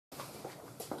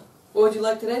What would you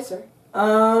like today, sir?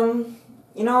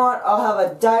 You know what? I'll have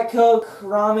a Diet Coke,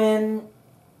 ramen.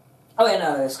 Oh wait,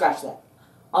 no, scratch that.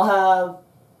 I'll have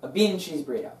a bean and cheese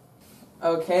burrito.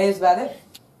 Okay, is that it?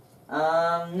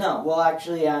 No. Well,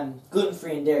 actually, I'm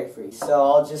gluten-free and dairy-free, so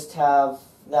I'll just have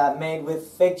that made with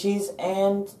fake cheese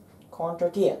and corn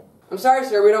tortilla. I'm sorry,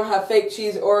 sir, we don't have fake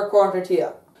cheese or corn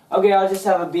tortilla. Okay, I'll just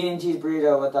have a bean and cheese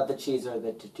burrito without the cheese or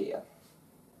the tortilla.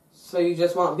 So you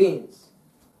just want beans?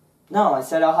 No, I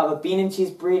said I'll have a bean and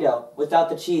cheese burrito without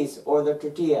the cheese or the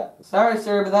tortilla. Sorry,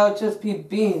 sir, but that would just be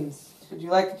beans. Would you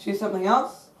like to choose something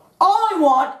else? All I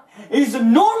want is a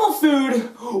normal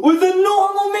food with a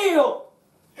normal meal.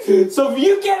 So if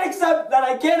you can't accept that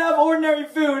I can't have ordinary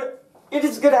food, it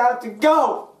is gonna have to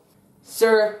go.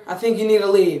 Sir, I think you need to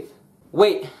leave.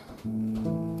 Wait.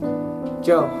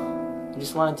 Joe, I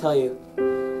just want to tell you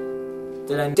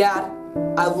that Dad,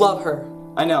 I love her.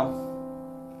 I know.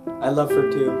 I love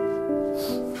her too.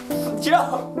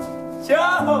 Joe!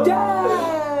 Joe!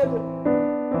 Dad!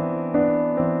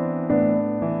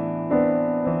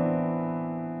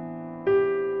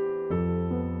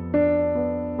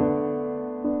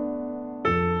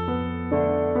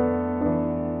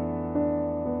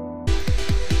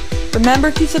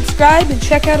 Remember to subscribe and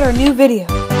check out our new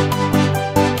video.